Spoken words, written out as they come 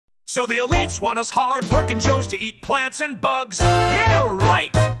So the elites want us hard-working Joes to eat plants and bugs. Yeah,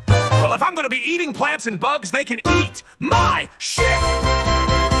 right. Well, if I'm gonna be eating plants and bugs, they can eat my shit.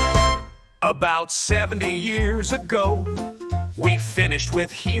 About 70 years ago, we finished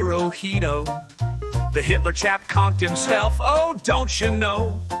with Hirohito. The Hitler chap conked himself, oh, don't you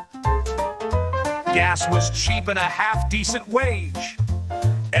know? Gas was cheap and a half-decent wage.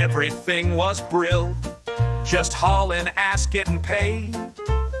 Everything was brill, just hauling ass getting paid.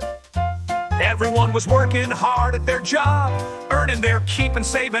 Everyone was working hard at their job, earning their keep and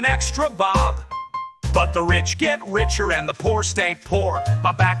saving extra bob. But the rich get richer and the poor stay poor.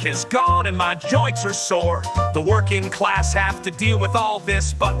 My back is gone and my joints are sore. The working class have to deal with all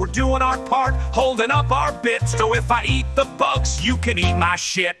this, but we're doing our part, holding up our bits. So if I eat the bugs, you can eat my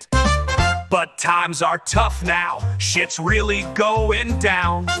shit. But times are tough now, shit's really going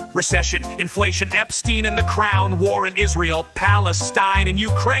down. Recession, inflation, Epstein and the crown, war in Israel, Palestine and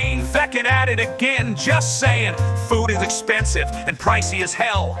Ukraine. Feckin' at it again, just saying. Food is expensive and pricey as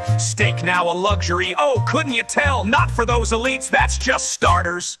hell. Steak now a luxury, oh, couldn't you tell? Not for those elites, that's just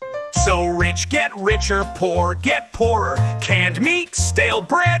starters. So rich get richer, poor get poorer. Canned meat, stale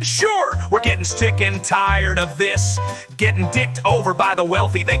bread, sure. We're getting sick and tired of this. Getting dicked over by the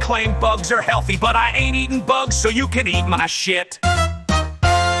wealthy. They claim bugs are healthy, but I ain't eating bugs, so you can eat my shit.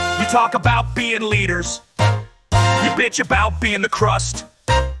 You talk about being leaders. You bitch about being the crust.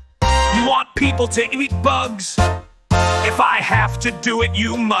 You want people to eat bugs. If I have to do it,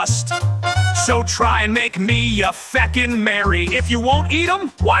 you must. So try and make me a feckin' Mary. If you won't eat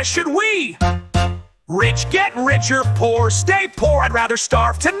them, why should we? Rich get richer, poor stay poor. I'd rather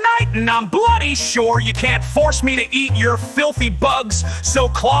starve tonight, and I'm bloody sure you can't force me to eat your filthy bugs. So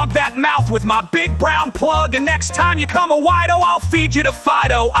clog that mouth with my big brown plug, and next time you come a wido, I'll feed you to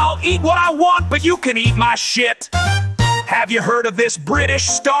Fido. I'll eat what I want, but you can eat my shit. Have you heard of this British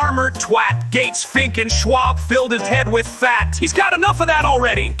starmer twat? Gates, Fink, and Schwab filled his head with fat. He's got enough of that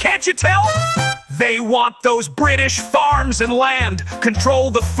already, can't you tell? They want those British farms and land, control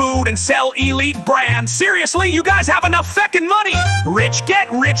the food and sell elite brands. Seriously, you guys have enough feckin' money. Rich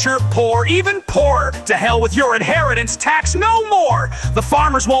get richer, poor even poorer. To hell with your inheritance tax, no more. The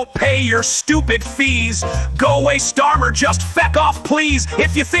farmers won't pay your stupid fees. Go away, starmer, just feck off, please.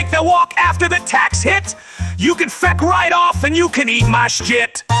 If you think they'll walk after the tax hit, you can feck right off and you can eat my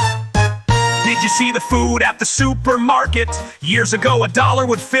shit. Did you see the food at the supermarket? Years ago, $1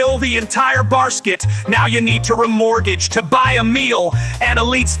 would fill the entire basket. Now you need to remortgage to buy a meal. And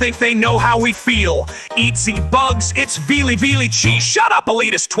elites think they know how we feel. Eatsy bugs, it's veely cheese. Shut up,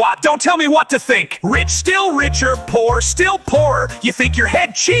 elitist twat, don't tell me what to think. Rich still richer, poor still poorer. You think your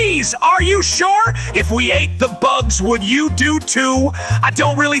head cheese, are you sure? If we ate the bugs, would you do too? I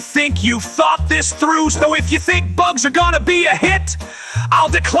don't really think you've thought this through. So if you think bugs are gonna be a hit, I'll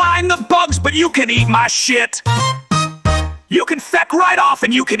decline the bugs, but you can eat my shit. You can feck right off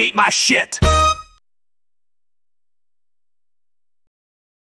and you can eat my shit.